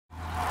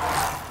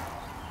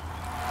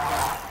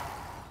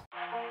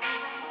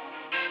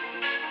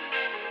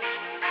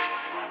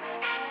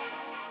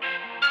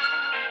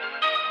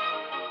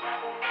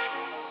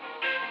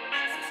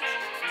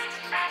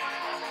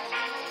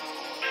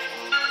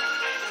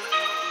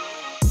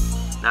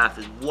Now, if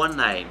there's one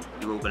name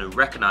you're all going to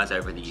recognise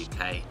over in the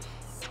UK,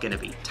 it's going to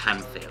be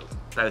Tanfield.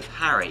 Both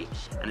Harry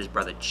and his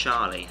brother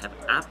Charlie have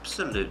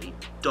absolutely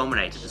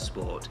dominated the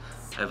sport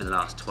over the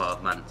last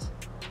 12 months.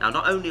 Now,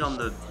 not only on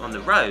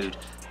the road,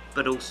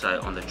 but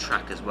also on the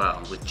track as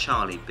well, with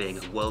Charlie being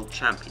a world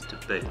champion to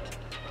boot.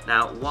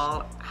 Now,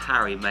 while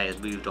Harry may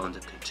have moved on to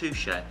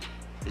Katusha,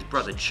 his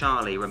brother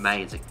Charlie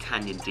remains at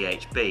Canyon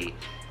DHB,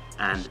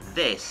 and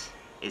this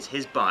is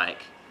his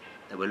bike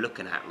that we're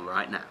looking at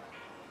right now.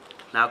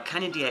 Now,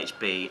 Canyon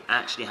DHB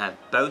actually have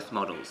both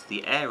models,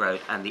 the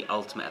Aeroad and the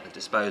Ultimate, at their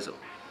disposal.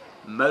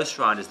 Most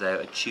riders though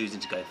are choosing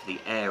to go for the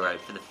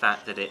Aeroad for the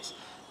fact that it's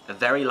a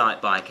very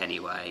light bike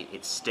anyway,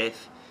 it's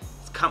stiff,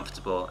 it's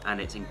comfortable, and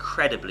it's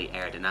incredibly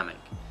aerodynamic.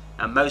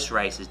 Now, most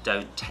races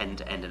don't tend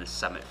to end in a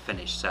summit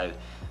finish, so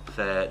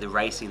for the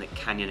racing that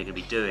Canyon are going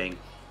to be doing,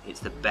 it's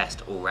the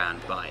best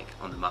all-round bike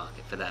on the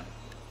market for them.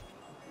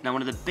 Now,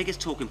 one of the biggest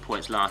talking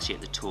points last year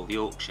at the Tour of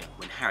Yorkshire,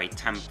 when Harry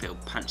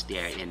Tanfield punched the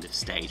air at the end of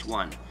stage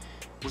 1,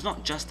 was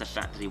not just the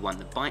fact that he won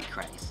the bike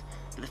race,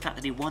 but the fact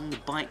that he won the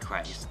bike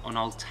race on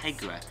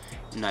Ultegra,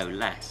 no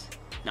less.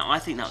 Now, I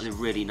think that was a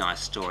really nice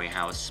story,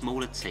 how a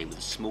smaller team with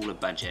a smaller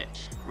budget,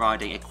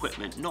 riding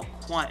equipment not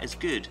quite as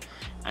good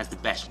as the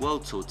best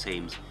World Tour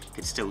teams,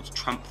 could still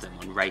trump them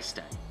on race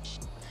day.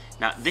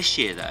 Now, this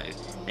year though,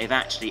 they've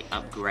actually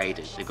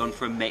upgraded. They've gone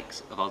for a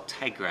mix of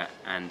Ultegra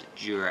and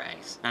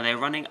Dura-Ace. Now, they're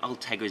running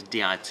Ultegra's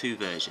Di2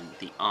 version,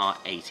 the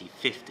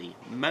R8050,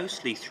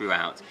 mostly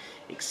throughout,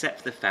 except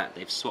for the fact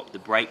they've swapped the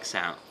brakes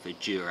out for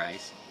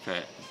Dura-Ace for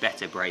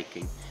better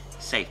braking.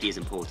 Safety is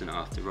important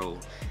after all.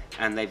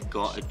 And they've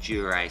got a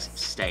Dura-Ace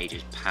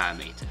Stages power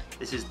meter.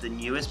 This is the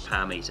newest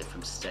power meter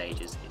from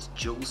Stages. It's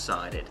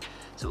dual-sided,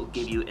 so it will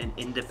give you an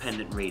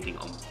independent reading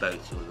on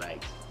both your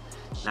legs.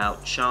 Now,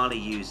 Charlie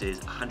uses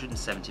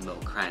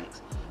 170mm cranks,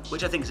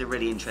 which I think is a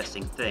really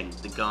interesting thing.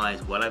 The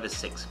guy's well over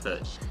 6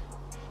 foot,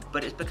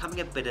 but it's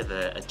becoming a bit of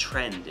a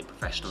trend in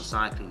professional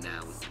cycling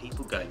now, with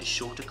people going to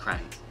shorter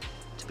cranks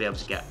to be able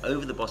to get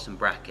over the bottom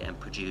bracket and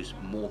produce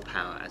more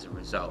power as a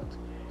result.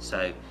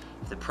 So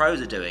if the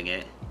pros are doing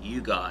it,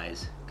 you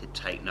guys could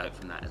take note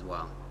from that as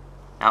well.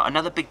 Now,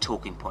 another big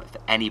talking point for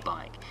any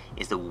bike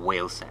is the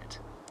wheel set.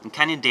 In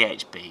Canyon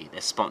DHB,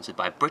 they're sponsored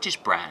by British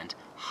brand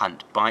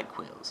Hunt Bike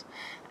Wheels,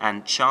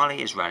 and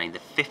Charlie is running the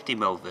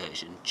 50mm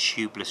version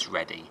tubeless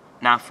ready.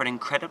 Now, for an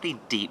incredibly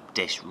deep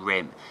dish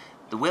rim,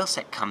 the wheel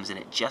set comes in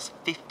at just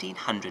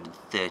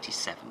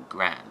 1,537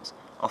 grams,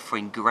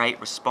 offering great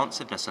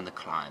responsiveness on the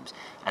climbs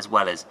as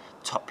well as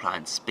top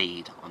line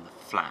speed on the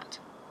flat.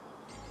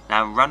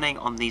 Now, running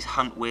on these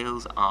Hunt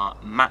wheels are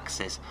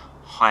Maxxis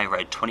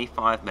Aeroad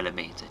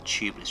 25mm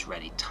tubeless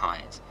ready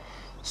tyres.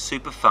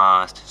 Super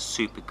fast,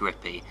 super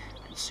grippy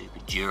and super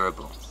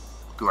durable.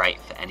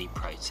 Great for any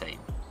pro team.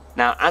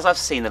 Now, as I've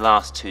seen the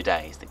last 2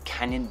 days, the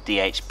Canyon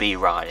DHB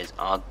riders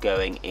are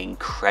going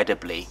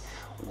incredibly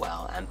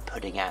well and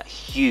putting out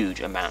huge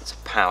amounts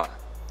of power.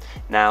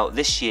 Now,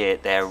 this year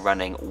they're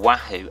running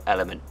Wahoo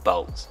Element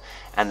bolts,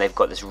 and they've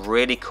got this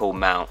really cool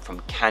mount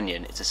from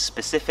Canyon. It's a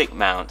specific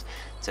mount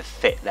to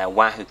fit their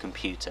Wahoo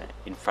computer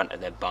in front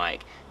of their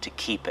bike to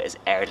keep it as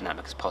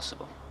aerodynamic as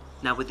possible.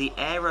 Now, with the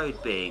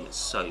Aeroad being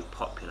so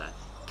popular,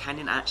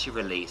 Canyon actually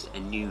released a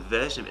new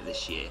version of it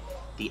this year,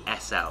 the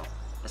SL,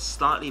 a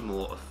slightly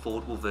more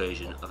affordable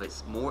version of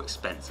its more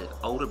expensive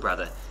older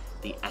brother,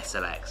 the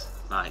SLX,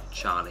 like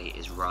Charlie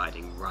is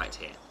riding right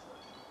here.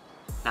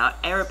 Now,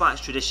 aero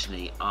bikes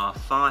traditionally are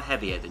far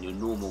heavier than your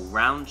normal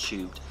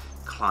round-tubed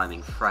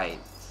climbing frame.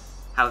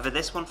 However,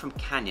 this one from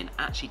Canyon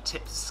actually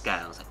tips the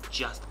scales at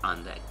just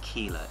under a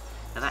kilo.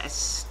 Now, that is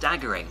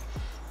staggering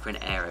for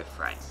an aero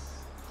frame.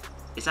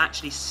 It's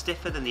actually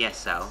stiffer than the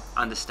SL,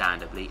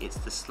 understandably. It's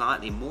the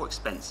slightly more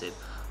expensive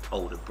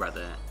older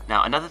brother.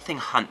 Now, another thing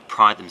Hunt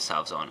pride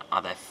themselves on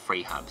are their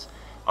free hubs,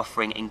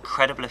 offering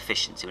incredible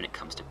efficiency when it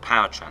comes to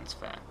power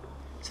transfer.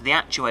 So the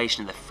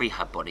actuation of the free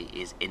hub body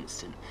is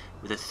instant,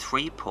 with a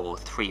 3-paw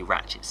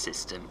 3-ratchet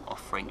system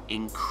offering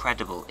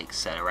incredible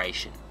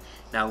acceleration.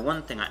 Now,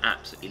 one thing I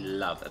absolutely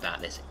love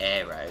about this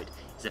Aeroad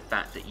is the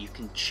fact that you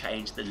can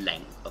change the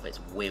length of its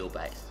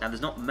wheelbase. Now,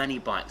 there's not many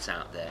bikes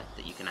out there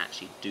that you can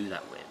actually do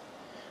that with.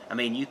 I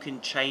mean, you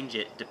can change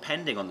it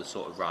depending on the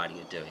sort of riding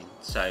you're doing.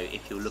 So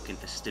if you're looking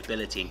for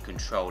stability and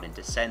control in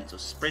descent or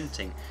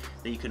sprinting,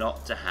 then you can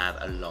opt to have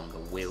a longer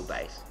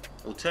wheelbase.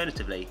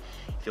 Alternatively,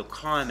 if you're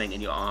climbing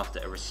and you're after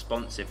a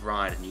responsive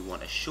ride and you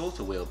want a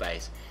shorter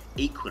wheelbase,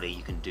 equally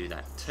you can do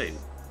that too.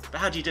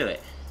 But how do you do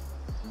it?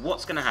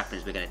 What's going to happen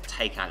is we're going to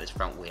take out this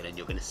front wheel and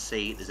you're going to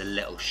see there's a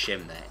little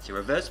shim there. It's a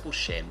reversible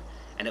shim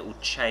and it will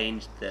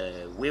change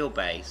the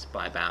wheelbase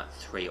by about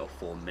 3 or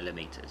 4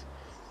 millimeters.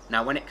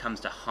 Now, when it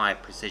comes to high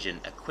precision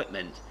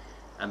equipment,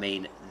 I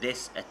mean,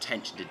 this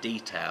attention to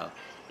detail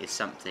is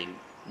something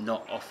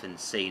not often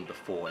seen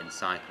before in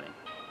cycling.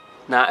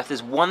 Now, if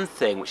there's one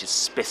thing which is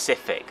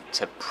specific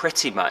to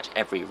pretty much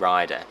every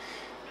rider,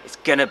 it's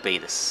going to be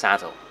the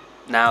saddle.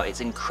 Now, it's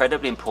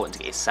incredibly important to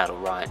get your saddle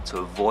right to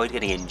avoid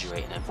getting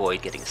injury and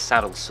avoid getting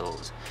saddle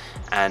sores.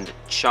 And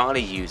Charlie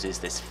uses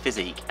this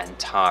Physique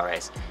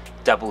Antares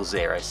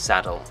 00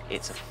 saddle.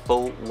 It's a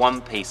full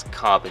one-piece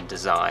carbon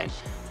design,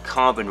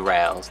 carbon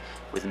rails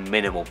with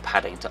minimal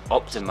padding to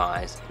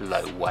optimise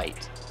low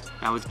weight.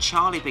 Now, with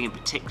Charlie being a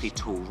particularly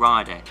tall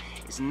rider,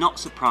 it's not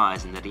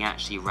surprising that he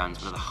actually runs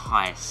one of the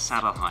highest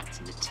saddle heights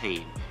in the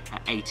team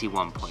at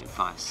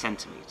 81.5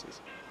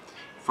 centimetres.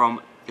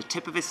 From the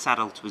tip of his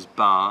saddle to his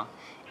bar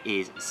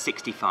is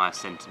 65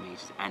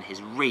 centimetres and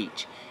his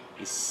reach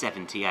is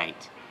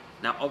 78.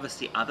 Now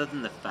obviously, other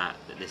than the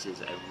fact that this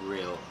is a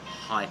real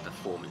high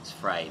performance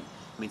frame,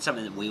 I mean,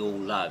 something that we all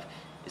love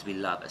is we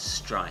love a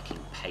striking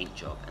paint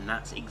job, and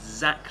that's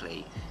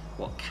exactly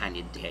what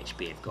Canyon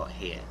DHB have got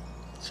here.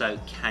 So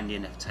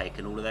Canyon have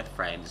taken all of their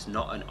frames,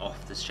 not an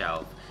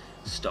off-the-shelf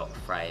stock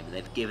frame, and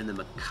they've given them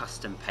a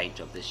custom paint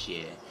job this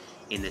year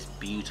in this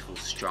beautiful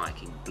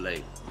striking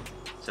blue.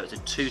 So it's a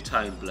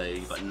two-tone blue.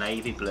 You've got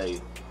navy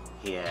blue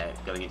here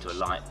going into a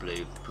light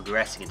blue,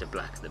 progressing into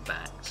black at the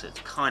back, so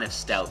it's kind of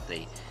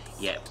stealthy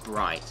yet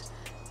bright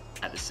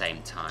at the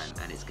same time,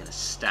 and it's going to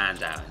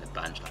stand out in the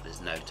bunch like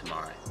there's no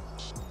tomorrow.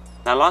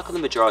 Now, like on the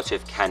majority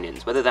of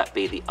Canyons, whether that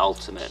be the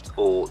Ultimate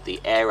or the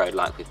Aeroad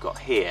like we've got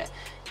here,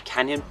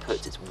 Canyon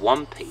puts its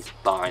one-piece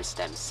bar and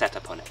stem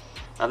setup on it.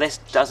 Now this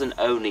doesn't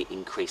only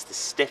increase the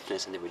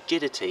stiffness and the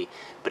rigidity,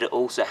 but it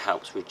also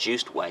helps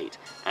reduce weight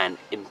and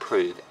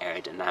improve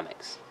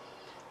aerodynamics.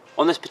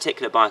 On this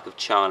particular bike of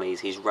Charlie's,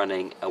 he's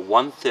running a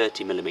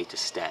 130mm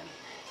stem.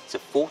 It's a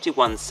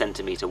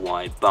 41cm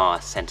wide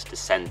bar centre to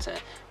centre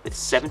with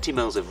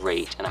 70mm of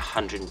reach and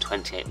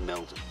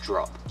 128mm of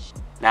drop.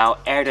 Now,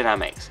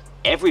 aerodynamics,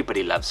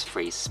 everybody loves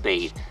free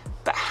speed,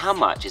 but how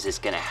much is this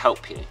going to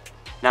help you?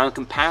 Now, in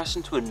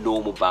comparison to a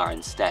normal bar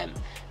and stem,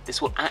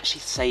 this will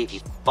actually save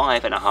you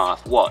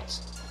 5.5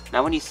 watts.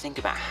 Now, when you think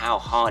about how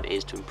hard it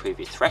is to improve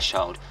your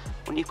threshold,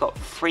 when you've got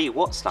 3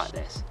 watts like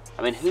this,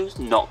 I mean, who's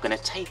not going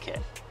to take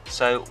it?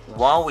 So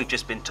while we've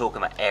just been talking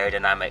about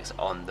aerodynamics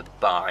on the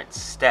bar and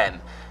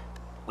stem,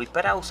 we've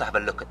better also have a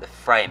look at the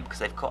frame, because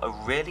they've got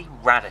a really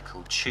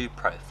radical tube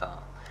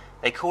profile.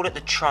 They call it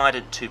the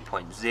Trident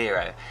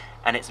 2.0,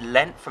 and it's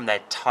lent from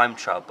their time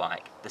trial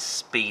bike, the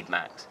Speed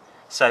Max.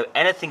 So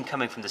anything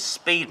coming from the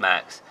Speed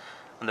Max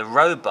on the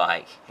road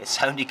bike,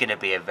 it's only going to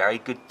be a very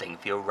good thing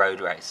for your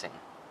road racing.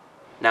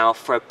 Now,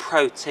 for a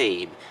pro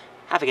team,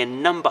 having a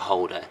number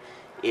holder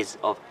is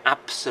of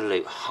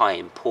absolute high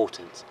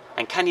importance,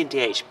 and Canyon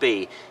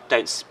DHB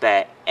don't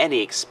spare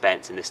any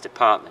expense in this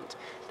department.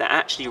 They're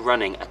actually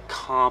running a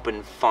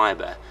carbon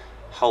fibre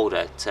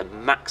holder to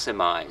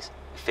maximise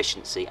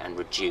efficiency and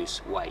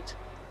reduce weight.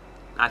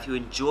 Now, if you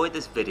enjoyed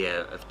this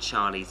video of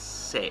Charlie's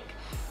sick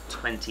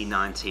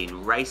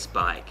 2019 race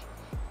bike,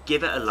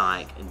 give it a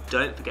like and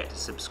don't forget to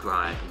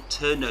subscribe and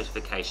turn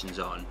notifications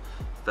on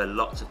for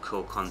lots of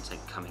cool content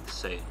coming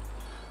soon.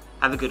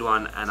 Have a good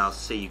one, and I'll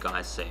see you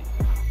guys soon.